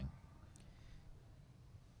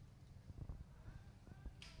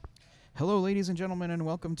Hello, ladies and gentlemen, and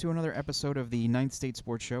welcome to another episode of the Ninth State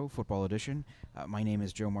Sports Show, Football Edition. My name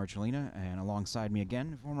is Joe Marcellina, and alongside me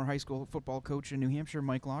again, former high school football coach in New Hampshire,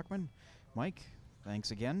 Mike Lockman. Mike,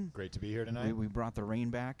 thanks again. Great to be here tonight. We brought the rain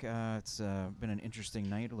back. It's been an interesting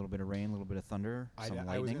night, a little bit of rain, a little bit of thunder, some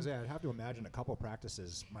lightning. I was going to say, I'd have to imagine a couple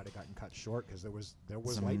practices might have gotten cut short because there was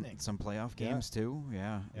lightning. Some playoff games, too.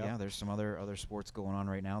 Yeah, there's some other sports going on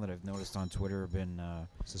right now that I've noticed on Twitter have been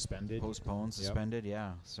suspended, postponed, suspended,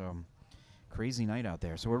 so... Crazy night out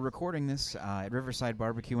there. So we're recording this at Riverside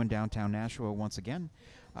Barbecue in downtown Nashua once again.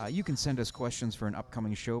 You can send us questions for an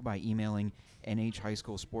upcoming show by emailing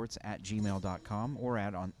nhhighschoolsports@gmail.com or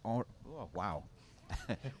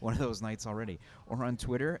one of those nights already. Or on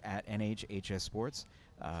Twitter at NHHSSports.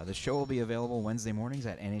 The show will be available Wednesday mornings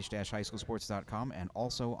at nh-highschoolsports.com and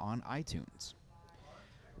also on iTunes.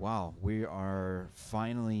 Wow, we are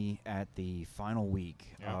finally at the final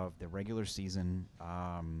week of the regular season.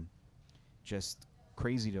 Just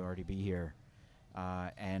crazy to already be here,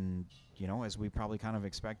 and as we probably kind of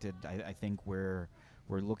expected, I think we're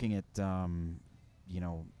looking at a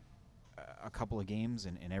couple of games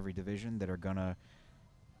in every division that are gonna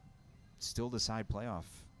still decide playoff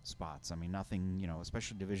spots. I mean, nothing,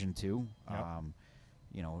 especially Division II.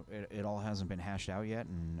 It all hasn't been hashed out yet,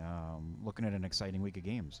 and looking at an exciting week of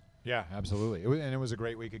games. Yeah, absolutely, and it was a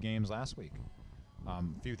great week of games last week. A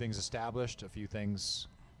few things established, a few things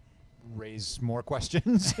raise more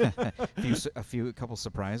questions. a couple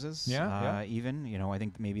surprises. Even I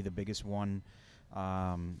think maybe the biggest one,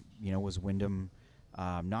 was Windham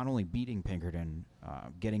not only beating Pinkerton,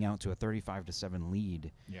 getting out to a 35-7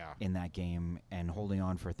 lead in that game and holding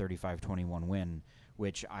on for a 35-21 win.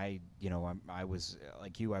 Which I was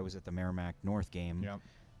like you. I was at the Merrimack North game,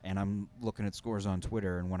 and I'm looking at scores on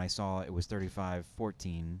Twitter, and when I saw it was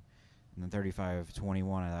 35-14. And then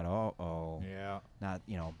 35-21, I thought, not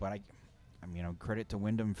but I'm credit to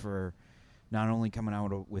Windham for not only coming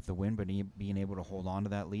out with the win, but being able to hold on to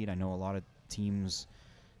that lead. I know a lot of teams,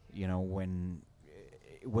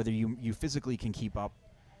 whether you physically can keep up,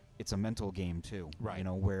 it's a mental game too, right?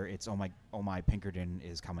 Where it's oh my Pinkerton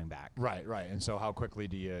is coming back, right. And so how quickly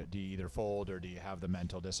do you either fold or do you have the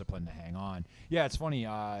mental discipline to hang on? Yeah, it's funny.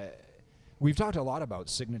 We've talked a lot about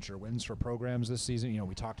signature wins for programs this season.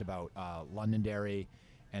 We talked about Londonderry,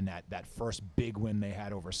 and that first big win they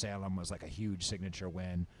had over Salem was like a huge signature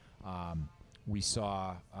win. We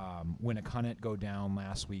saw Winnacunnet go down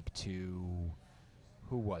last week to,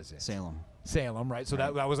 who was it? Salem, right? So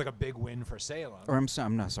that was like a big win for Salem. Or I'm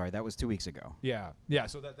not sorry, that was 2 weeks ago. Yeah.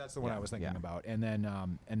 So that's the one I was thinking about. And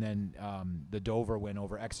then the Dover win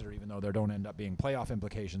over Exeter, even though there don't end up being playoff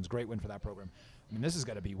implications, great win for that program. I mean, this is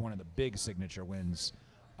going to be one of the big signature wins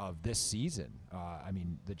of this season.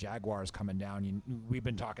 The Jaguars coming down. We've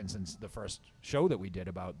been talking since the first show that we did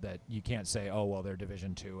about that. You can't say, oh well, they're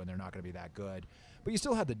Division II and they're not going to be that good, but you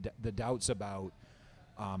still had the doubts about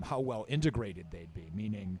how well integrated they'd be,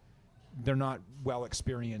 meaning they're not well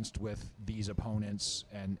experienced with these opponents,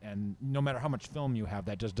 and no matter how much film you have,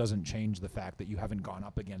 that just doesn't change the fact that you haven't gone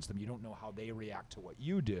up against them. You don't know how they react to what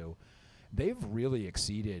you do. They've really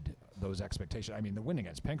exceeded those expectations. I mean, the win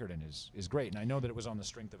against Pinkerton is great, and I know that it was on the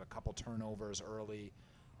strength of a couple turnovers early.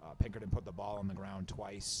 Pinkerton put the ball on the ground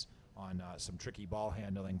twice on some tricky ball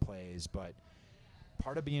handling plays, but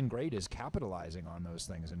part of being great is capitalizing on those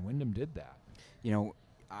things, and Windham did that.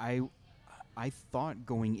 I thought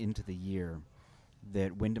going into the year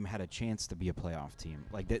that Windham had a chance to be a playoff team,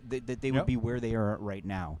 like that they would be where they are right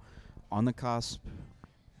now, on the cusp,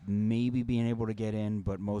 maybe being able to get in,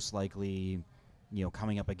 but most likely,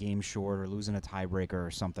 coming up a game short or losing a tiebreaker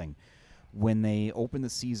or something. When they opened the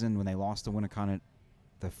season, when they lost to Winnacunnet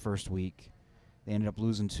the first week, they ended up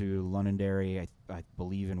losing to Londonderry, I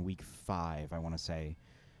believe in week 5, I want to say.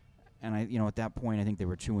 And at that point, I think they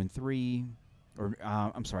were 2-3. Or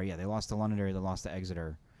they lost to Londonderry, they lost to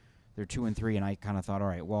Exeter. They're 2-3, and I kind of thought, all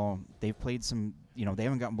right, well, they've played some, they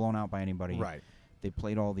haven't gotten blown out by anybody. Right. They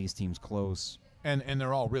played all these teams close. And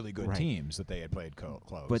they're all really good teams that they had played close.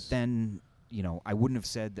 But then, I wouldn't have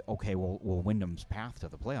said, okay, well, Windham's path to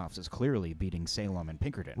the playoffs is clearly beating Salem and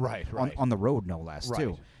Pinkerton. Right. On the road, no less,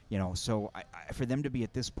 too. So I, for them to be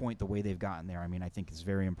at this point the way they've gotten there, I think it's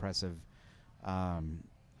very impressive. And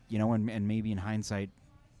maybe in hindsight,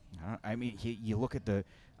 you look at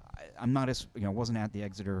I'm not as, wasn't at the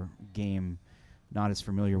Exeter game, not as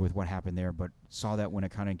familiar with what happened there, but saw that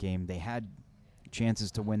Winnacunnet game. They had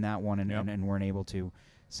chances to win that one and weren't able to.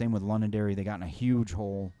 Same with Londonderry. They got in a huge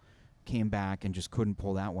hole, came back, and just couldn't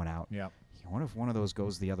pull that one out. Yeah. What if one of those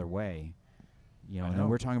goes the other way? And then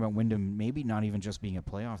we're talking about Windham maybe not even just being a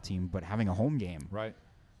playoff team, but having a home game. Right.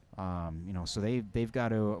 So they've got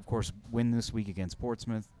to, of course, win this week against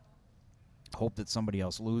Portsmouth. Hope that somebody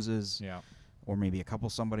else loses. Yeah. Or maybe a couple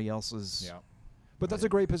somebody else's. Yeah. But that's a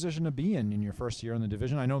great position to be in your first year in the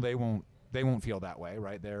division. I know they won't feel that way,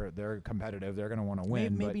 right? They're competitive. They're going to want to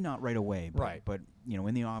win. Maybe not right away, but, right. But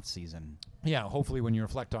in the off season. Yeah, hopefully when you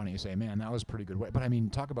reflect on it, you say, "Man, that was a pretty good way." But I mean, you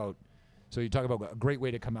talk about a great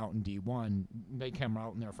way to come out in D1. They came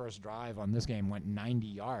out in their first drive on this game, went 90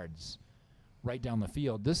 yards right down the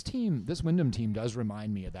field. This Windham team does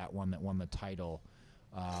remind me of that one that won the title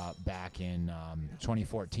back in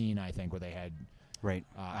 2014, I think, where they had. Right.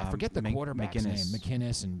 I forget the quarterback's name.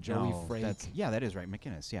 McInnes and Joey Frake. That is right.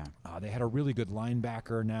 McInnes, yeah. They had a really good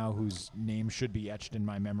linebacker now whose name should be etched in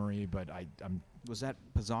my memory, but I'm. Was that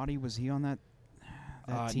Pizzotti? Was he on that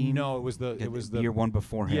team? No, it was the year one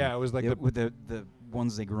before him. Yeah, it was like with the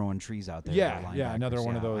ones they grow on trees out there. Yeah, another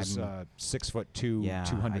one of those 6'2",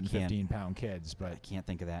 215-pound kids. But I can't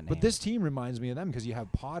think of that name. But this team reminds me of them because you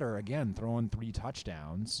have Potter again throwing 3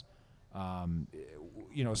 touchdowns.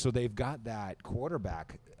 So they've got that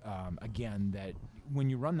quarterback again. That when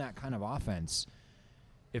you run that kind of offense,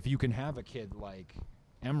 if you can have a kid like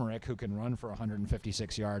Emmerich who can run for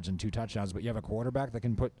 156 yards and 2 touchdowns, but you have a quarterback that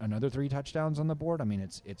can put another 3 touchdowns on the board, I mean,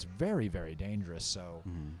 it's very, very dangerous. So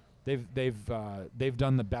they've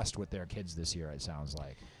done the best with their kids this year. It sounds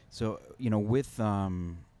like. So with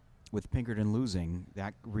Pinkerton losing,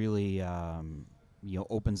 that really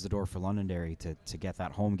opens the door for Londonderry to get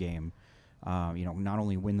that home game. Not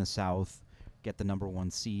only win the South, get the number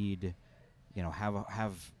 1 seed,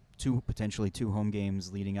 have potentially two home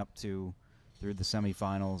games leading up through the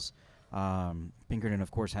semifinals. Pinkerton,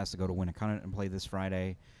 of course, has to go to Winnacunnet and play this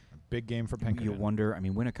Friday. A big game for Pinkerton. You wonder. I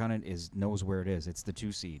mean, Winnacunnet knows where it is. It's the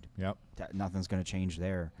 2 seed. Yep. Nothing's going to change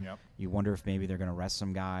there. Yep. You wonder if maybe they're going to rest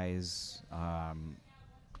some guys.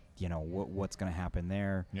 What's going to happen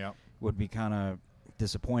there. Yep. Would be kind of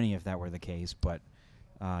disappointing if that were the case, but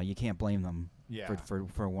you can't blame them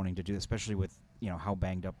for wanting to do, especially with how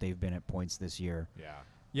banged up they've been at points this year.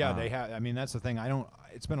 Yeah, they have. I mean, that's the thing.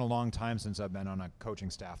 It's been a long time since I've been on a coaching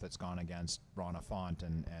staff that's gone against Ron Font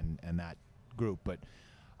and that group, but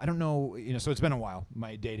I don't know. So it's been a while.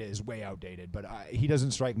 My data is way outdated, but he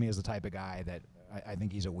doesn't strike me as the type of guy that I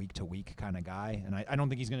think he's a week-to-week kind of guy, and I don't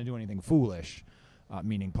think he's going to do anything foolish.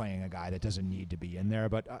 Meaning playing a guy that doesn't need to be in there.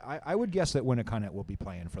 But I would guess that Winnacunnet will be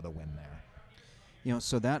playing for the win there.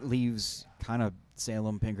 So that leaves kind of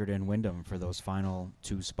Salem, Pinkerton, Windham for those final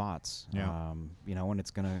 2 spots. Yeah. And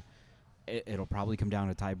it's going to it'll probably come down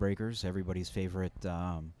to tiebreakers, everybody's favorite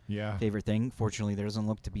thing. Fortunately, there doesn't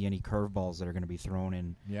look to be any curveballs that are going to be thrown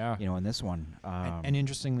in, in this one. And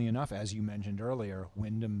interestingly enough, as you mentioned earlier,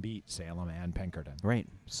 Windham beat Salem and Pinkerton. Right.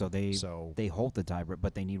 So they hold the tiebreak,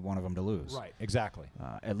 but they need one of them to lose. Right, exactly.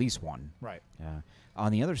 At least one. Right.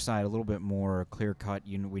 On the other side, a little bit more clear-cut.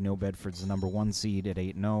 We know Bedford's the number 1 seed at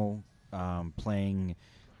 8-0, playing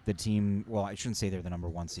the team. Well, I shouldn't say they're the number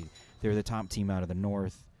 1 seed. They're the top team out of the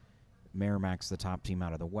North. Merrimack's the top team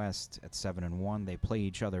out of the West at 7-1. They play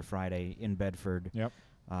each other Friday in Bedford. Yep.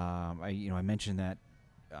 I mentioned that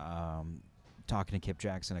talking to Kip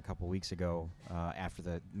Jackson a couple weeks ago after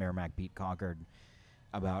the Merrimack beat Concord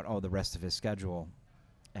about the rest of his schedule,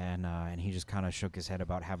 and he just kind of shook his head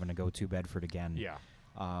about having to go to Bedford again. Yeah.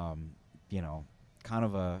 Kind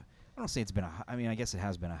of a. I don't say it's been I guess it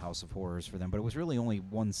has been a house of horrors for them, but it was really only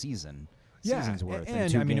 1 season. Season's worth.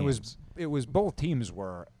 And 2 I mean, games. it was both teams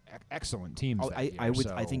were excellent teams.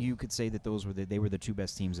 I think you could say that they were the 2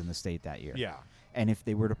 best teams in the state that year. Yeah. And if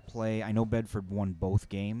they were to play, I know Bedford won both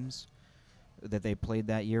games that they played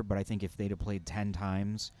that year, but I think if they'd have played 10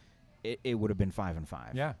 times, it would have been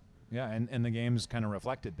 5-5. Yeah. Yeah, and the games kind of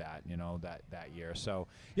reflected that, that year. So,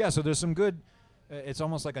 so there's some good it's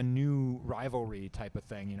almost like a new rivalry type of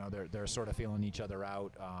thing. They're sort of feeling each other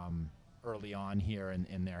out early on here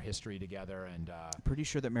in their history together. And pretty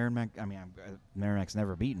sure that Merrimack's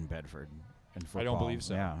never beaten Bedford in football. I don't believe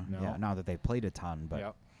so. Yeah, no. Yeah. Now that they've played a ton, but.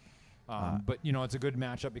 Yep. But it's a good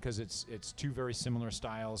matchup because it's 2 very similar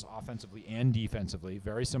styles, offensively and defensively.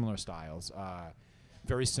 Very similar styles.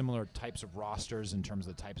 Very similar types of rosters in terms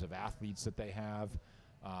of the types of athletes that they have,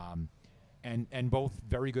 and both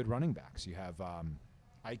very good running backs. You have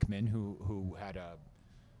Eichmann, who had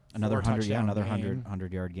another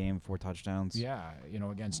 100-yard game, 4 touchdowns. Yeah,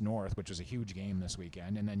 against North, which was a huge game this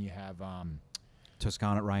weekend, and then you have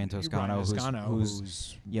Ryan Toscano,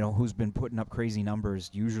 who's been putting up crazy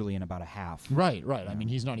numbers usually in about a half. Right. Yeah. I mean,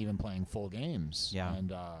 he's not even playing full games. Yeah.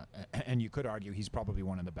 And you could argue he's probably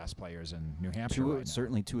one of the best players in New Hampshire.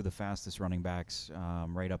 Certainly 2 of the fastest running backs,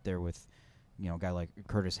 right up there with, a guy like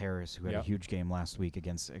Curtis Harris, who had a huge game last week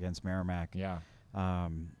against Merrimack. Yeah.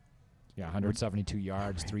 Yeah, 172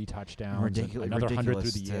 yards, 3 touchdowns, ridiculous, another 100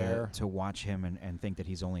 through the air. To watch him and think that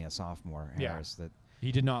he's only a sophomore, Harris. Yeah.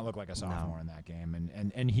 He did not look like a sophomore in that game.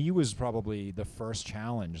 And he was probably the first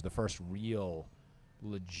challenge, the first real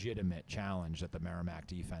legitimate challenge that the Merrimack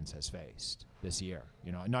defense has faced this year.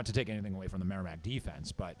 You know, not to take anything away from the Merrimack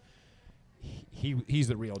defense, but he's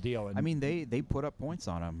the real deal. And I mean, they put up points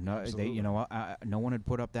on him. No, no one had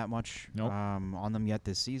put up that much on them yet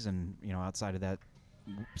this season. You know, outside of that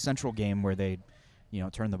Central game where they,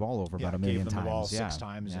 turned the ball over about a million times. Gave them the ball 6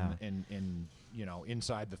 times in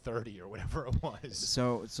inside the 30 or whatever it was.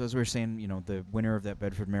 So as we were saying, the winner of that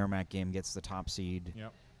Bedford Merrimack game gets the top seed.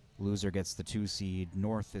 Yep. Loser gets the 2 seed.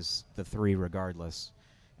 North is the 3 regardless.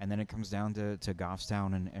 And then it comes down to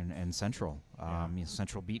Goffstown and Central.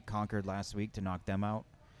 Central beat Concord last week to knock them out.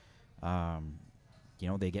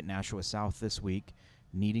 They get Nashua South this week,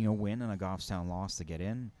 needing a win and a Goffstown loss to get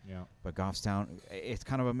in. Yeah. But Goffstown, it's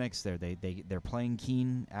kind of a mix there. They're playing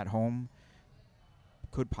Keene at home.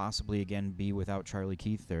 Could possibly again be without Charlie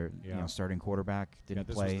Keith, their starting quarterback. Didn't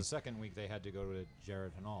this play. Was the second week they had to go to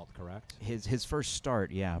Jared Hinault, correct? His first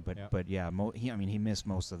start, he missed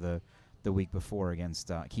most of the week before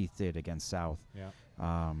against Keith did against South.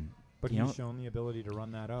 Yeah. But he's shown the ability to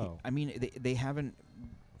run that O. I mean, they haven't.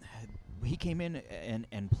 He came in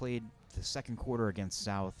and played the second quarter against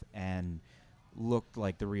South and looked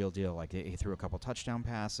like the real deal. Like he threw a couple touchdown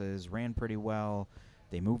passes, ran pretty well.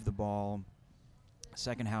 They moved the ball.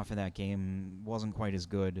 Second half of that game wasn't quite as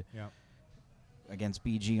good. Yeah. Against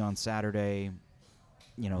BG on Saturday,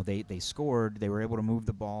 they scored. They were able to move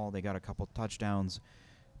the ball. They got a couple touchdowns,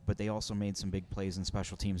 but they also made some big plays in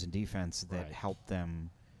special teams and defense that helped them,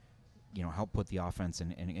 help put the offense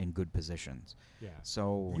in good positions. Yeah.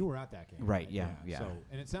 So you were at that game, right? Yeah. So,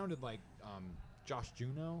 and it sounded like Josh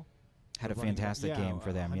Juneau had a fantastic game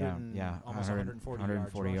for them. Almost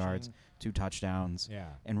 140 yards, 2 touchdowns. Yeah.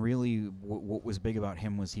 And really, what was big about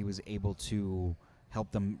him was he was able to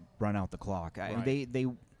help them run out the clock. Right.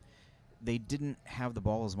 They didn't have the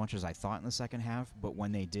ball as much as I thought in the second half, but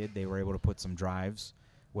when they did, they were able to put some drives,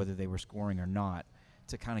 whether they were scoring or not,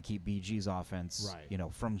 to kind of keep BG's offense,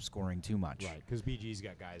 from scoring too much. Right, because BG's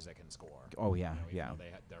got guys that can score. Oh yeah, even though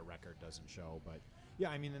their record doesn't show, but yeah,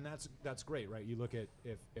 I mean, and that's great, right? You look at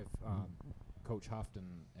if Coach Huft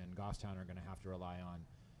and Goffstown are going to have to rely on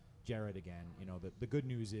Jared again. The good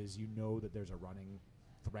news is that there's a running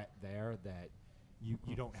threat there that you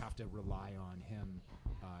don't have to rely on him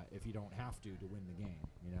if you don't have to win the game.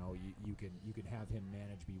 You can have him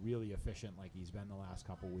manage, be really efficient like he's been the last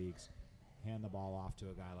couple weeks, hand the ball off to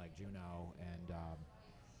a guy like Juneau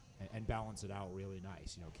and balance it out really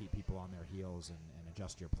nice. Keep people on their heels and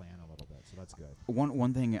adjust your plan a little bit. So that's good.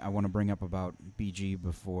 One thing I want to bring up about BG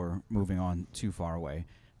before moving on too far away.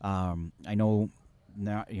 I know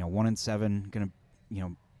now 1-7 gonna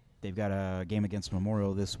they've got a game against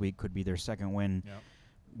Memorial this week. Could be their second win. Yep.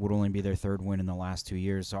 Would only be their 3rd win in the last 2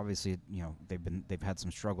 years. So obviously they've had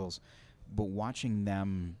some struggles, but watching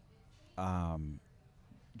them.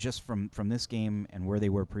 Just from this game and where they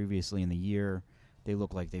were previously in the year, they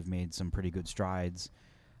look like they've made some pretty good strides.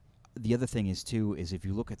 The other thing is if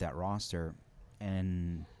you look at that roster,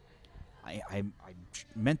 and I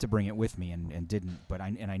meant to bring it with me and didn't, but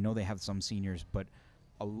I know they have some seniors, but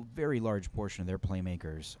a very large portion of their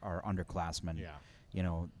playmakers are underclassmen.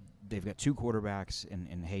 Yeah. They've got 2 quarterbacks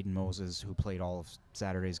in Hayden Moses, who played all of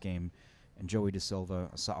Saturday's game, and Joey DeSilva,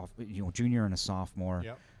 a junior and a sophomore.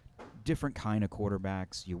 Yep. Different kind of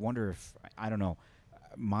quarterbacks. You wonder if, I don't know,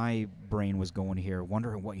 my brain was going here,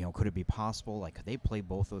 wondering what, could it be possible? Like, could they play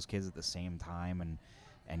both those kids at the same time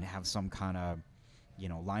and have some kind of,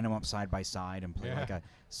 line them up side by side and play like a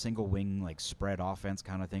single wing, like spread offense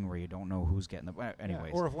kind of thing where you don't know who's getting the,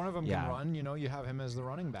 anyways. Or if one of them can run, you have him as the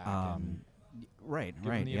running back. Right.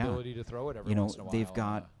 The ability to throw it every once in a while. They've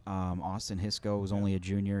got Austin Hisco, who's only a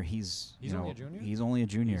junior. He's only a junior? He's only a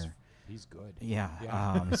junior. He's good. Yeah.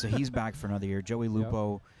 So he's back for another year. Joey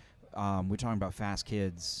Lupo, we're talking about fast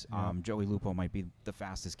kids. Joey Lupo might be the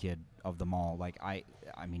fastest kid of them all. Like I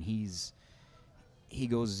mean, he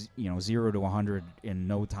goes 0 to 100 in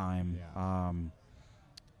no time. Yeah.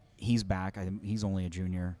 He's back. He's only a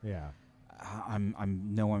junior. Yeah.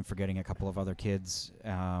 I'm forgetting a couple of other kids.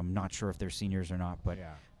 Not sure if they're seniors or not, but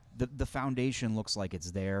the foundation looks like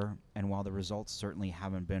it's there. And while the results certainly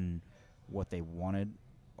haven't been what they wanted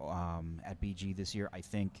at BG this year, I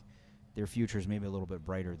think their future is maybe a little bit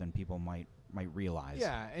brighter than people might realize.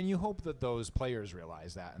 Yeah, and you hope that those players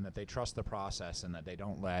realize that and that they trust the process and that they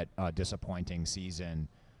don't let a disappointing season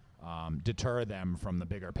deter them from the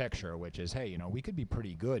bigger picture, which is, hey, we could be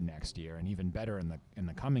pretty good next year and even better in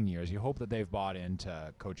the coming years. You hope that they've bought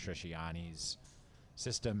into Coach Trisciani's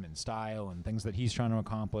system and style and things that he's trying to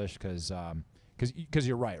accomplish, because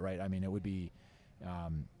you're right. I mean, it would be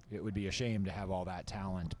a shame to have all that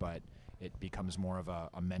talent, but it becomes more of a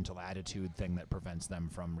mental attitude thing that prevents them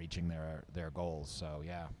from reaching their goals. So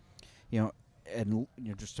yeah, and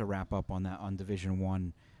just to wrap up on that, on Division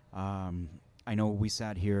One, I know we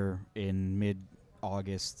sat here in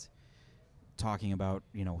mid-August talking about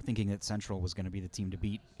thinking that Central was going to be the team to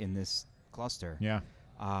beat in this cluster. Yeah.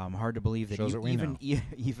 Hard to believe that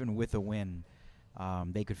even with a win,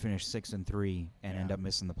 they could finish 6-3 and end up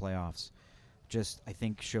missing the playoffs. Just, I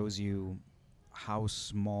think, shows you how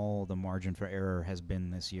small the margin for error has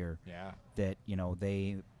been this year. Yeah. That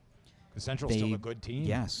because Central's still a good team.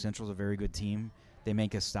 Yes, Central's a very good team. They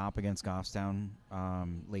make a stop against Goffstown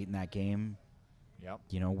late in that game. Yep.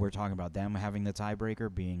 We're talking about them having the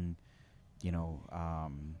tiebreaker, being, I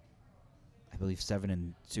believe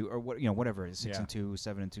 7-2 or whatever it is, 6-2,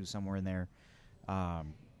 7-2, somewhere in there.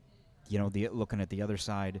 Looking at the other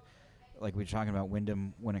side, like we were talking about,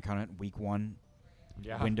 Windham when it kind of week 1.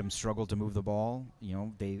 Yeah. Windham struggled to move the ball.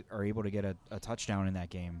 They are able to get a touchdown in that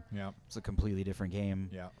game. Yeah. It's a completely different game.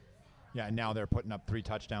 Yeah. Yeah, and now they're putting up 3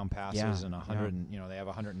 touchdown passes and 100. Yeah. They have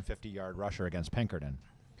a 150-yard rusher against Pinkerton.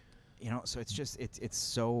 So it's just it's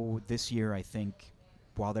so this year, I think,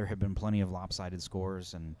 while there have been plenty of lopsided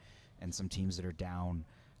scores and some teams that are down,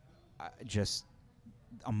 just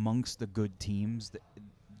amongst the good teams,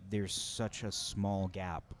 there's such a small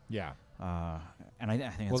gap. Yeah. And I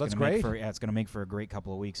think that's great. It's going to make for a great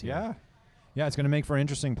couple of weeks here. Yeah. Yeah, it's going to make for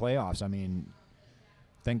interesting playoffs. I mean,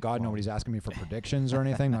 thank God nobody's asking me for predictions or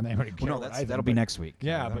anything. Not anybody care what I think, that'll be next week.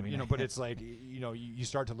 Yeah, but it's like, you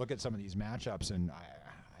start to look at some of these matchups, and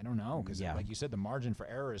I don't know, because like you said, the margin for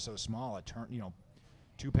error is so small.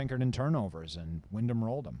 2 Pinkerton turnovers, and Windham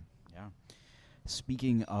rolled them. Yeah.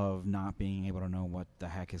 Speaking of not being able to know what the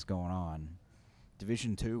heck is going on,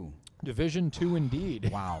 Division 2. Division 2 indeed.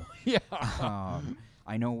 Wow. Yeah.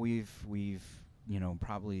 I know we've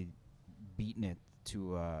probably beaten it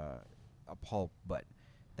to a pulp, but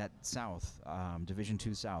that South, Division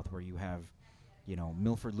 2 South, where you have,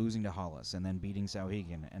 Milford losing to Hollis and then beating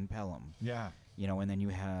Sauhegan and Pelham. Yeah. And then you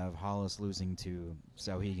have Hollis losing to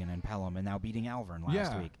Sauhegan and Pelham and now beating Alvern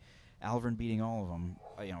last week. Alvern beating all of them,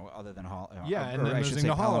 other than Hollis. And then losing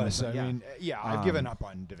to Hollis. I've given up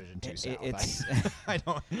on Division 2 South.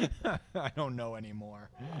 I don't know anymore.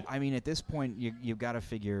 I mean, at this point, you've got to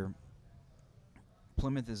figure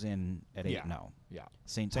Plymouth is in at 8-0. Yeah.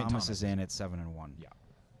 St. Thomas is in at 7-1. Yeah.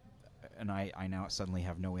 And I now suddenly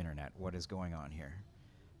have no internet. What is going on here?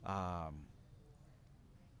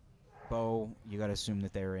 Bow, you got to assume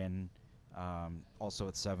that they're in. Also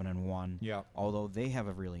at 7-1. Yeah. Although they have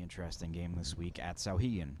a really interesting game this week at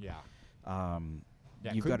Sauhegan. Yeah.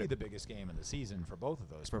 You've could be the biggest game of the season for both of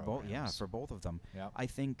those. For both of them. Yeah. I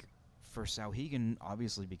think for Sauhegan,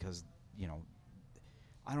 obviously, because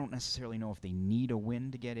I don't necessarily know if they need a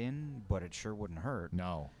win to get in, but it sure wouldn't hurt.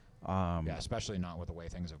 No. Especially not with the way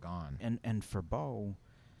things have gone. And for Bow,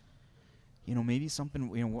 maybe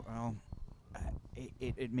something.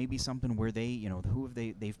 It may be something where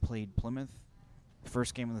they've played Plymouth.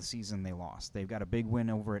 First game of the season they lost. They've got a big win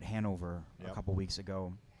over at Hanover a couple weeks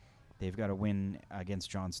ago. They've got a win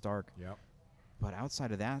against John Stark. Yep. But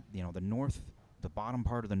outside of that, the bottom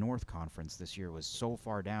part of the North Conference this year was so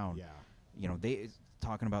far down. Yeah. They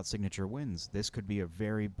talking about signature wins. This could be a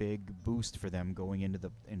very big boost for them going into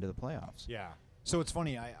the playoffs. Yeah. So it's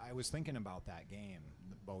funny. I was thinking about that game,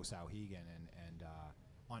 Bow Sauhegan, and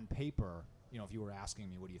on paper, if you were asking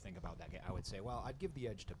me what do you think about that game, I would say, well, I'd give the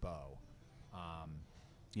edge to Bow.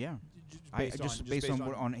 Based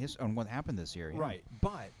on what happened this year. Yeah. Right.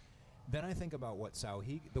 But then I think about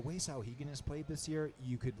the way Sauhegan has played this year.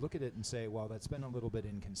 You could look at it and say, well, that's been a little bit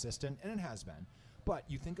inconsistent, and it has been. But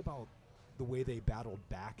you think about the way they battled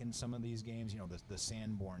back in some of these games. The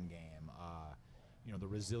Sanborn game. The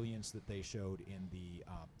resilience that they showed in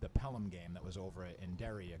the Pelham game that was over in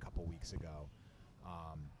Derry a couple weeks ago.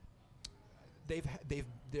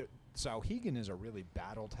 Sauhegan is a really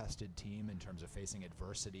battle-tested team in terms of facing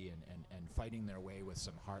adversity and fighting their way with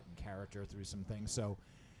some heart and character through some things. So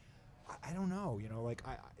I don't know,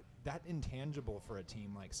 that intangible for a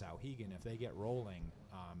team like Sauhegan, if they get rolling,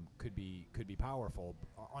 could be powerful.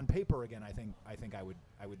 On paper, again, I think I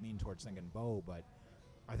would lean towards thinking Bow, but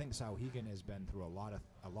I think Sauhegan has been through a lot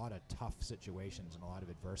of tough situations and a lot of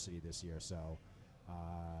adversity this year. So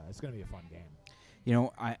it's going to be a fun game.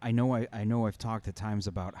 I know I've talked at times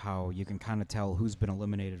about how you can kind of tell who's been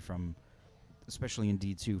eliminated from especially in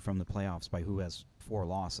D2 from the playoffs by who has 4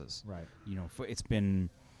 losses. Right. It's been,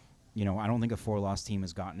 I don't think a 4-loss team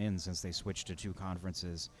has gotten in since they switched to 2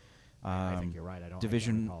 conferences. I think you're right. I can't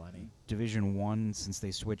recall any. Division 1 since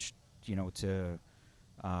they switched, to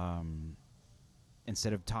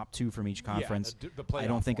instead of top 2 from each conference. The I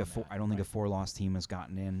don't think format, I don't think a 4-loss team has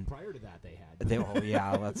gotten in. Prior to that, they had.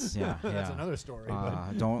 That's That's another story.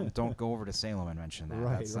 Don't go over to Salem and mention that.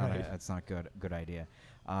 Right, that's not good idea.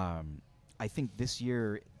 I think this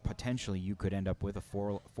year potentially you could end up with a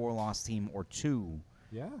 4-loss team or 2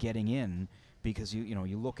 getting in, because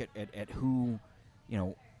you look at who,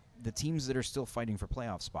 the teams that are still fighting for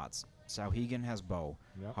playoff spots. Sauhegan has Bow.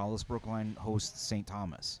 Yep. Hollis Brookline hosts St.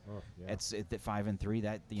 Thomas. It's at 5-3.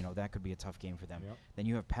 That could be a tough game for them. Yep. Then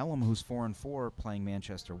you have Pelham, who's 4-4, playing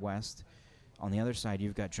Manchester West. On the other side,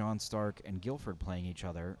 you've got John Stark and Guilford playing each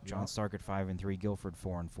other. John Stark at 5-3, Guilford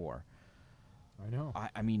 4-4. I know.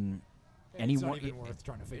 I mean, it's not even worth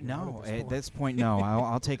trying to figure out. No, at this point, no.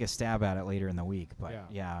 I'll take a stab at it later in the week, but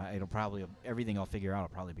it'll probably everything I'll figure out will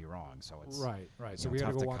probably be wrong. So it's right. So we got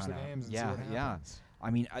to go watch the games and see what happens. I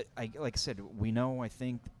mean, I like I said, we know. I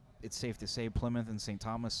think it's safe to say Plymouth and St.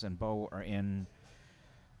 Thomas and Bow are in.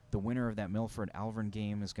 The winner of that Milford-Alvern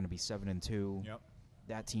game is going to be 7-2. Yep.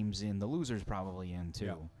 That team's in. The loser's probably in too.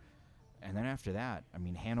 Yep. And then after that, I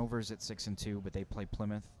mean, Hanover's at 6-2, but they play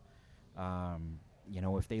Plymouth.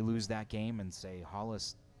 If they lose that game and say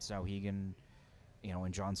Hollis, Sauhegan,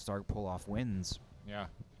 and John Stark pull off wins. Yeah.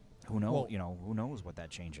 Who knows? Who knows what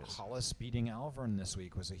that changes? Hollis beating Alvern this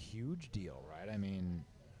week was a huge deal, right? I mean,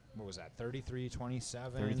 what was that?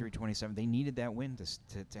 33-27. 33-27. They needed that win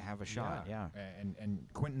to have a shot. Yeah. And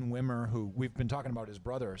Quentin Wimmer, who we've been talking about his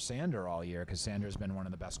brother Sander all year, because Sander's been one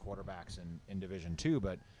of the best quarterbacks in Division II,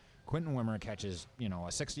 but Quentin Wimmer catches, a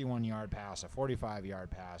 61-yard pass, a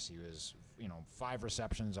 45-yard pass. He was, 5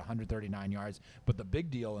 receptions, 139 yards. But the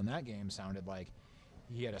big deal in that game sounded like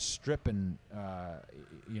he had a strip and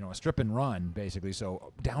run, basically.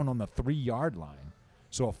 So down on the 3-yard line.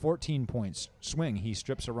 So a 14-point swing. He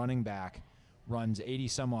strips a running back, runs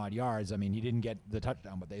 80-some-odd yards. I mean, he didn't get the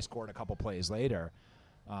touchdown, but they scored a couple plays later.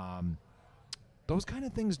 Those kind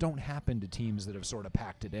of things don't happen to teams that have sort of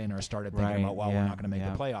packed it in or started thinking about, we're not going to make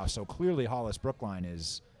the playoffs. So clearly Hollis Brookline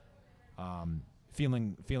is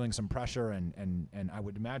feeling some pressure, and I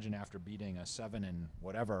would imagine after beating a 6-1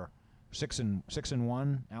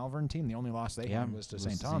 Alvern team, the only loss they had was to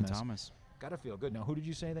St. Thomas. Got to feel good. Now, who did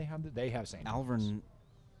you say they have? They have St. Alvern,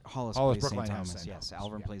 Hollis plays St. Thomas. Yes,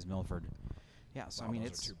 Alvern plays Milford. Yeah, so I mean,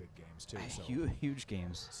 those are 2 big games too. So. Huge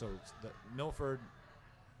games. So the Milford,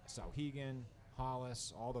 Sauhegan,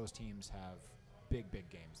 Hollis, all those teams have big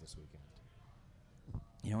games this weekend.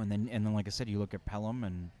 And then like I said, you look at Pelham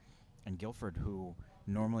and Guilford, who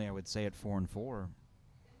normally I would say at 4-4.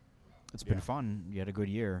 It's been fun. You had a good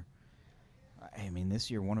year. I mean, this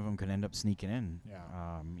year one of them could end up sneaking in. Yeah.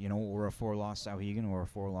 Or a 4-loss Sauhegan or a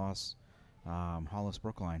 4-loss Hollis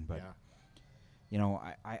Brookline. But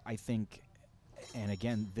I think, and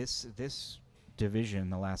again, this division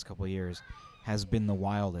the last couple of years has been the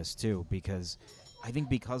wildest too, because I think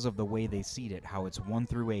because of the way they seed it, how it's 1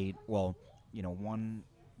 through 8. Well,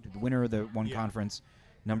 the winner of the one conference,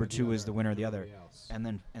 number 2 is the winner of the other, and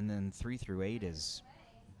then 3 through 8 is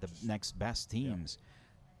the next best teams.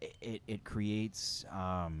 It creates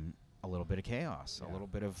a little bit of chaos, a little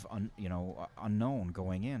bit of unknown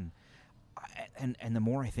going in. And the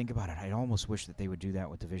more I think about it, I almost wish that they would do that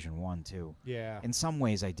with Division 1 too. Yeah. In some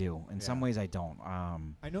ways I do. In some ways I don't.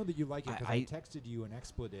 I know that you like it because I texted you an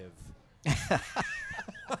expletive.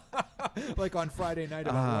 Like on Friday night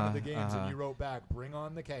about one of the games, and you wrote back, "Bring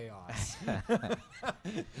on the chaos."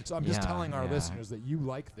 So I'm just telling our listeners that you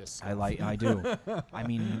like this stuff. I do. I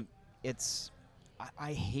mean,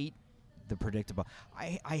 I hate the predictable.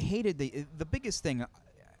 I hated the biggest thing.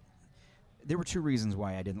 There were 2 reasons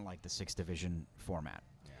why I didn't like the 6 division format.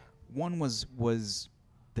 Yeah. One was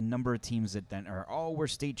the number of teams that then are, we're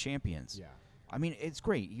state champions. Yeah. I mean, it's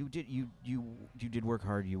great. You did work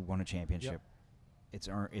hard. You won a championship. Yep.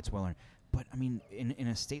 It's well earned. But I mean, in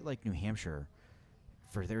a state like New Hampshire,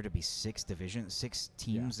 for there to be 6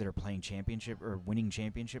 teams that are playing championship or winning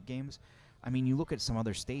championship games, I mean, you look at some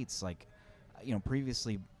other states like,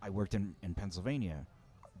 previously I worked in Pennsylvania.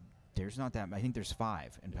 There's not that. I think there's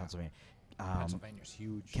 5 in Pennsylvania. Pennsylvania's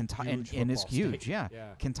huge. Kentucky, and it's huge. Yeah.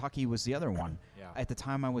 Kentucky was the other one. Yeah. At the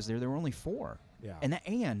time I was there were only 4. Yeah.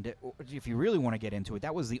 And if you really want to get into it,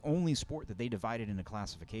 that was the only sport that they divided into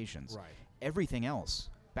classifications. Right. Everything else,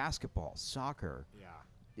 basketball, soccer,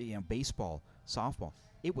 baseball, softball,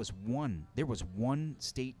 it was one. There was one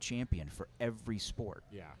state champion for every sport.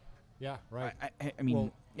 Yeah. Yeah, right. I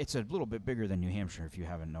mean, It's a little bit bigger than New Hampshire, if you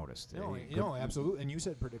haven't noticed. No, absolutely. And you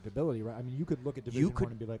said predictability, right? I mean, you could look at Division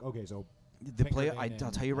 1 and be like, okay, so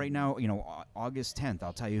I'll tell you right now, August 10th,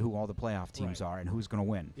 I'll tell you who all the playoff teams are and who's going to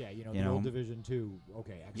win. Yeah, the old Division 2,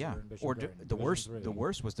 okay, Exeter and Bishop. Or the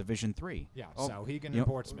worst was Division 3. Yeah, Souhegan and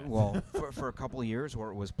Portsmouth. Well, for a couple of years,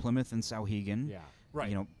 or it was Plymouth and Souhegan. Yeah,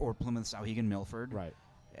 right. Or Plymouth, Souhegan, Milford. Right.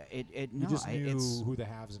 You just knew who the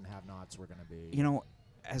haves and have-nots were going to be.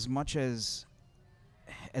 As much as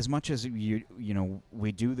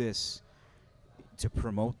we do this to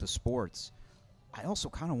promote the sports, I also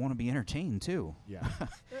kind of want to be entertained too. Yeah.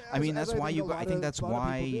 I mean, that's why you go. I think that's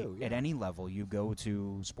why yeah. at any level you go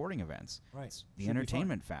to sporting events. Right. It's the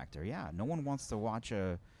entertainment factor. Yeah. No one wants to watch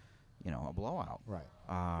a blowout. Right.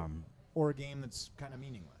 Or a game that's kind of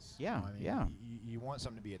meaningless. Yeah. You want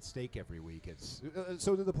something to be at stake every week. It's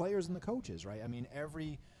so do the players and the coaches, right? I mean,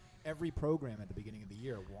 every program at the beginning of the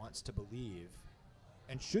year wants to believe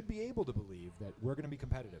and should be able to believe that we're going to be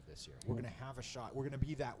competitive this year. We're going to have a shot. We're going to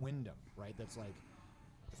be that Wyndham, right? That's like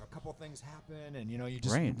if a couple things happen and, you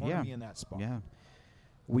just want to be in that spot. Yeah.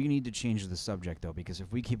 We need to change the subject, though, because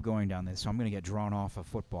if we keep going down this, so I'm going to get drawn off of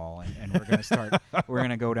football, and we're going to start – we're going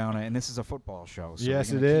to go down – and this is a football show. So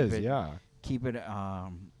yes, it is, yeah. Keep it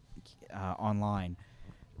online.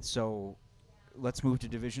 So let's move to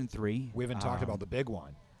Division 3. We haven't talked about the big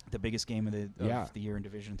one. The biggest game of the year in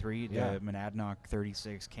Division 3, the Monadnock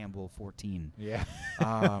 36, Campbell 14. Yeah.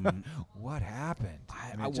 What happened?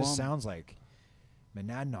 It just sounds like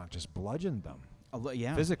Monadnock just bludgeoned them.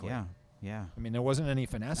 Physically. Yeah. I mean, there wasn't any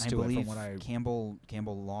finesse to it from what I... Campbell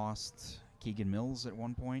lost Keegan Mills at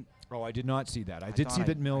one point. Oh, I did not see that. I did see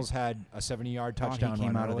that Mills had a 70-yard touchdown he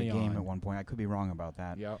came out of the game on. at one point. I could be wrong about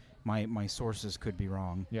that. Yep. My sources could be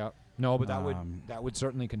wrong. Yep. No, but that would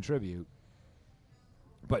certainly contribute.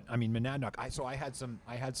 But I mean, Monadnock. I had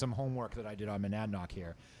some homework that I did on Monadnock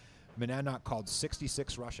here. Monadnock called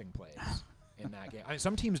 66 rushing plays in that game. I mean,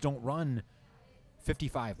 some teams don't run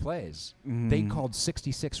 55 plays. They called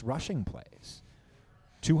 66 rushing plays.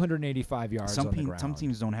 285 yards on the ground. Some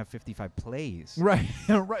teams don't have 55 plays. Right,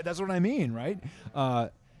 right. That's what I mean, right?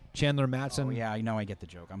 Chandler Matson. Oh, yeah, I get the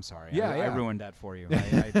joke. I'm sorry. Yeah, I ruined that for you.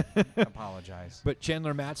 I apologize. But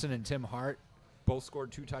Chandler Matson and Tim Hart both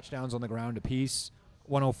scored 2 touchdowns on the ground apiece.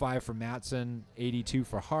 105 for Matson, 82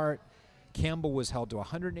 for Hart. Campbell was held to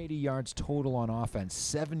 180 yards total on offense,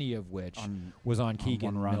 70 of which was on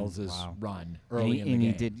Keegan Mills' run early in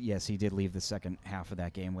the game. He did leave the second half of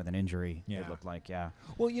that game with an injury. Yeah. It looked like, yeah.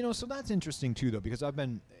 Well, so that's interesting too, though, because I've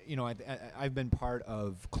been part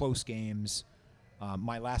of close games.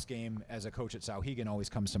 My last game as a coach at Souhegan always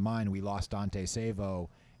comes to mind. We lost Dante Savo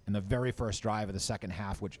in the very first drive of the second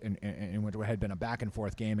half, which in which had been a back and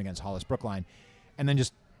forth game against Hollis Brookline, and then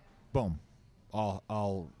just boom.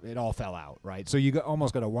 It all fell out, right? So you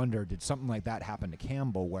almost got to wonder, did something like that happen to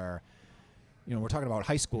Campbell where, we're talking about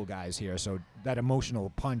high school guys here, so that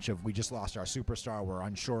emotional punch of we just lost our superstar, we're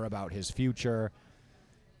unsure about his future,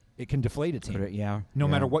 it can deflate a team. No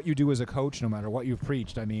matter what you do as a coach, no matter what you've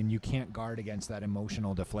preached, I mean, you can't guard against that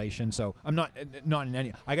emotional deflation. So I'm not in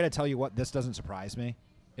any. I got to tell you what, this doesn't surprise me.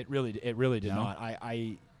 It really did not.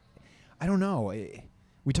 I don't know.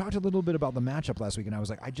 We talked a little bit about the matchup last week, and I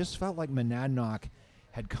was like, I just felt like Monadnock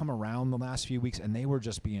had come around the last few weeks, and they were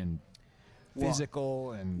just being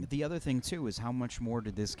physical. And the other thing, too, is how much more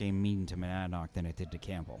did this game mean to Monadnock than it did to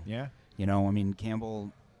Campbell? Yeah.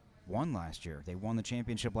 Campbell won last year. They won the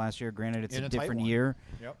championship last year. Granted, it's a different year.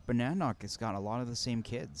 Yep. But Monadnock has got a lot of the same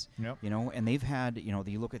kids. Yep. And they've had,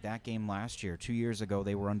 you look at that game last year. 2 years ago,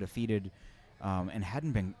 they were undefeated and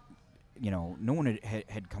hadn't been, no one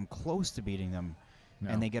had come close to beating them. No.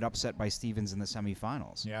 And they get upset by Stevens in the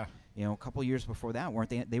semifinals. Yeah. A couple years before that, weren't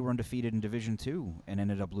they? They were undefeated in Division 2 and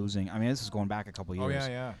ended up losing. I mean, this is going back a couple years.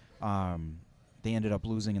 Oh, yeah. They ended up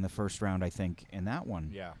losing in the first round, I think, in that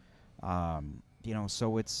one. Yeah.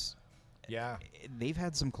 So it's... Yeah. They've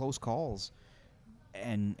had some close calls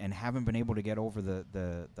and haven't been able to get over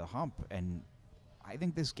the hump. And I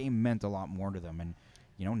think this game meant a lot more to them. And,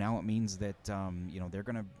 now it means that, they're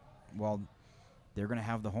going to... Well... They're going to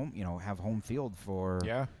have the home field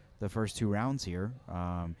for the first 2 rounds here.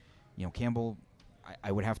 Campbell,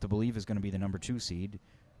 I would have to believe, is going to be the number 2 seed.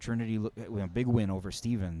 Trinity, with a big win over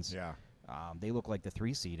Stevens. Yeah. They look like the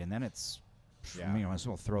 3 seed, and then it's, might as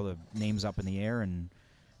well throw the names up in the air and,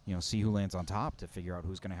 see who lands on top to figure out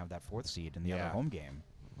who's going to have that 4th seed in the other home game.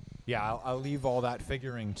 Yeah, I'll leave all that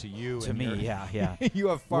figuring to you. To me, yeah. You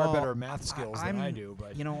have far better math skills than I do.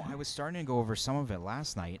 But I was starting to go over some of it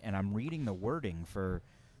last night, and I'm reading the wording for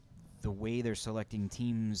the way they're selecting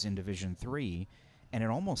teams in Division 3, and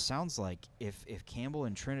it almost sounds like if Campbell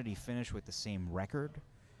and Trinity finish with the same record,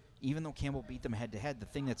 even though Campbell beat them head-to-head, the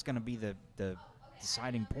thing that's going to be the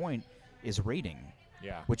deciding point is rating.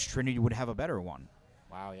 Yeah. Which Trinity would have a better one.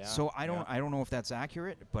 Wow, yeah. So I don't know if that's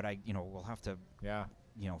accurate, but we'll have to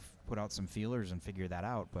put out some feelers and figure that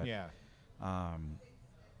out. But yeah,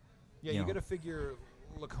 you got to figure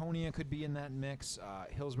Laconia could be in that mix.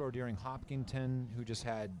 Hillsborough Deering Hopkinton, who just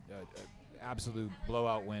had an absolute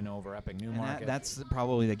blowout win over Epping Newmarket. That's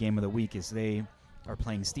probably the game of the week. Is they are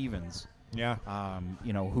playing Stevens. Yeah.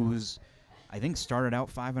 Who's I think started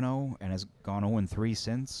out 5-0 and has gone 0-3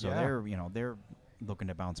 since. So they're looking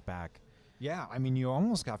to bounce back. Yeah, I mean, you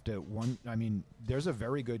almost have to there's a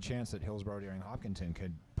very good chance that Hillsborough Deering Hopkinton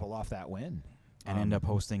could pull off that win and end up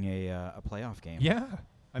hosting a playoff game. Yeah,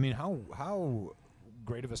 I mean, how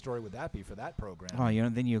great of a story would that be for that program? Oh,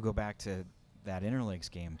 then you go back to that Interlakes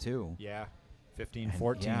game too. Yeah,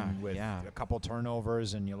 15-14 with a couple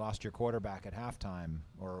turnovers, and you lost your quarterback at halftime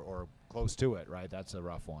or close to it. Right, that's a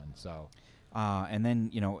rough one. So, and then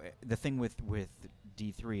the thing with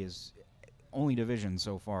D3 is only division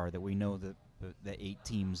so far that we know the 8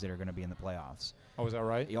 teams that are going to be in the playoffs. Oh, is that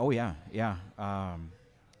right? Oh, yeah.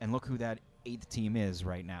 And look who that 8th team is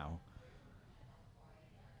right now.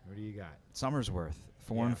 What do you got? Somersworth,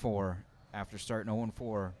 4-4, after starting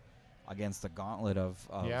 0-4 against the gauntlet of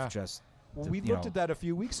just. Well, we looked at that a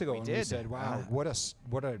few weeks ago, and we said, "Wow, what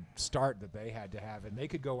a start that they had to have, and they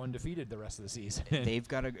could go undefeated the rest of the season." They've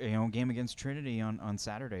got a game against Trinity on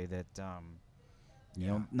Saturday that.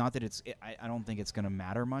 Not that I don't think it's going to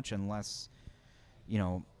matter much unless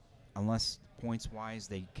points-wise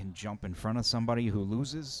they can jump in front of somebody who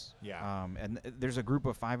loses. Yeah. And there's a group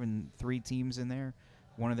of 5 and 3 teams in there.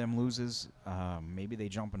 One of them loses. Maybe they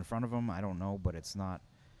jump in front of them. I don't know, but it's not,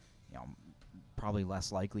 probably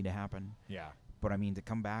less likely to happen. Yeah. But I mean, to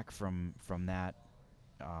come back from that,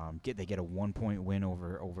 they get a 1-point win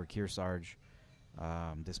over Kearsarge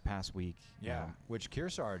this past week. Yeah. Which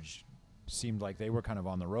Kearsarge seemed like they were kind of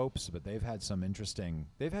on the ropes, but they've had some interesting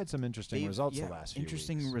results the last few weeks.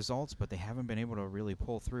 Interesting results, but they haven't been able to really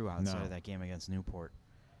pull through outside of that game against Newport.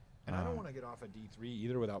 And I don't want to get off of D3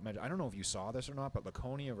 either without mentioning. I don't know if you saw this or not, but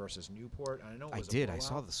Laconia versus Newport. I know it was I did. I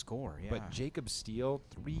saw the score. Yeah. But Jacob Steele,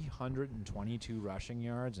 322 rushing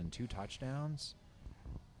yards and 2 touchdowns.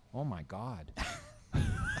 Oh my God!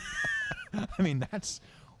 I mean, that's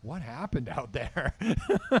what happened out there.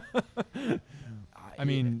 I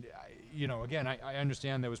mean. Again, I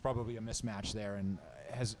understand there was probably a mismatch there, and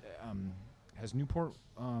has Newport?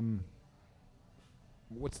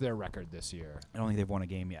 What's their record this year? I don't think they've won a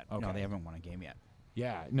game yet. Okay. No, they haven't won a game yet.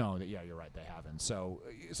 Yeah, you're right, they haven't. So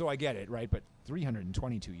I get it, right? But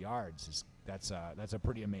 322 yards that's a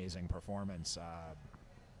pretty amazing performance.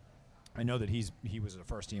 I know that he was a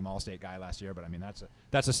first-team All-State guy last year, but I mean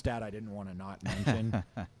that's a stat I didn't want to not mention.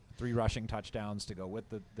 3 rushing touchdowns to go with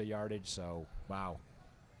the yardage. So wow.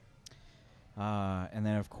 And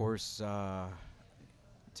then, of course,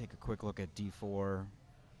 take a quick look at D4.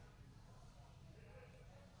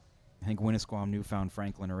 I think Winnisquam, Newfound,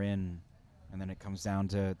 Franklin are in, and then it comes down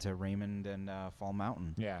to Raymond and Fall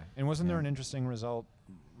Mountain. Yeah, and wasn't there an interesting result,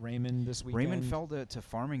 Raymond, this weekend? Raymond fell to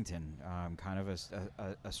Farmington, kind of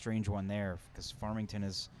a strange one there, because Farmington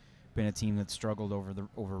has been a team that struggled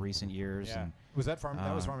over recent years. Yeah. And was that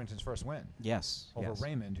was Farmington's first win? Yes. Over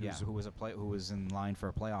Raymond, who was in line for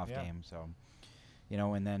a playoff game. So,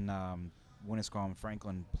 and then Winnisquam and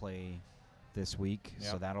Franklin play this week,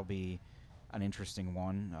 so that'll be an interesting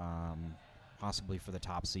one, possibly for the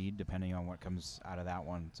top seed, depending on what comes out of that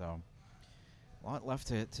one. So, a lot left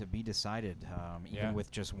to be decided, even with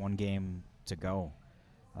just one game to go.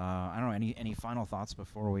 I don't know. Any final thoughts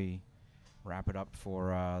before we wrap it up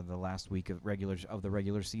for the last week of the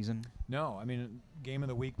regular season? No, I mean, game of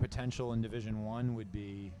the week potential in Division 1 would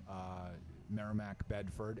be Merrimack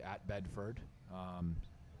Bedford at Bedford.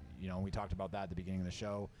 We talked about that at the beginning of the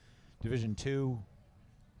show. Division 2,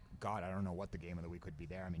 God, I don't know what the game of the week would be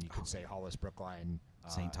there. I mean, you could say Hollis Brookline,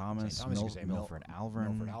 St. Thomas, you could say Milford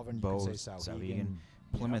Alvern, Bose, you could say Souhegan,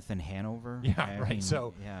 Plymouth and Hanover. Yeah, right. mean,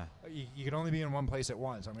 so you can only be in one place at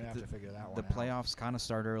once. I'm going to have to figure that one out. The playoffs kind of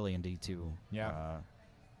start early in D2. Yeah.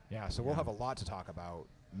 So we'll have a lot to talk about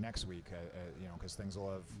next week, because things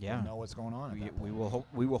will have we'll know what's going on. We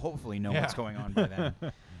will hopefully know what's going on by then.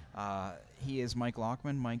 He is Mike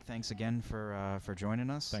Lockman. Mike, thanks again for joining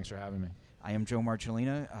us. Thanks for having me. I am Joe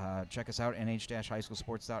Marcellina. Check us out,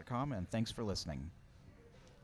 nh-highschoolsports.com, and thanks for listening.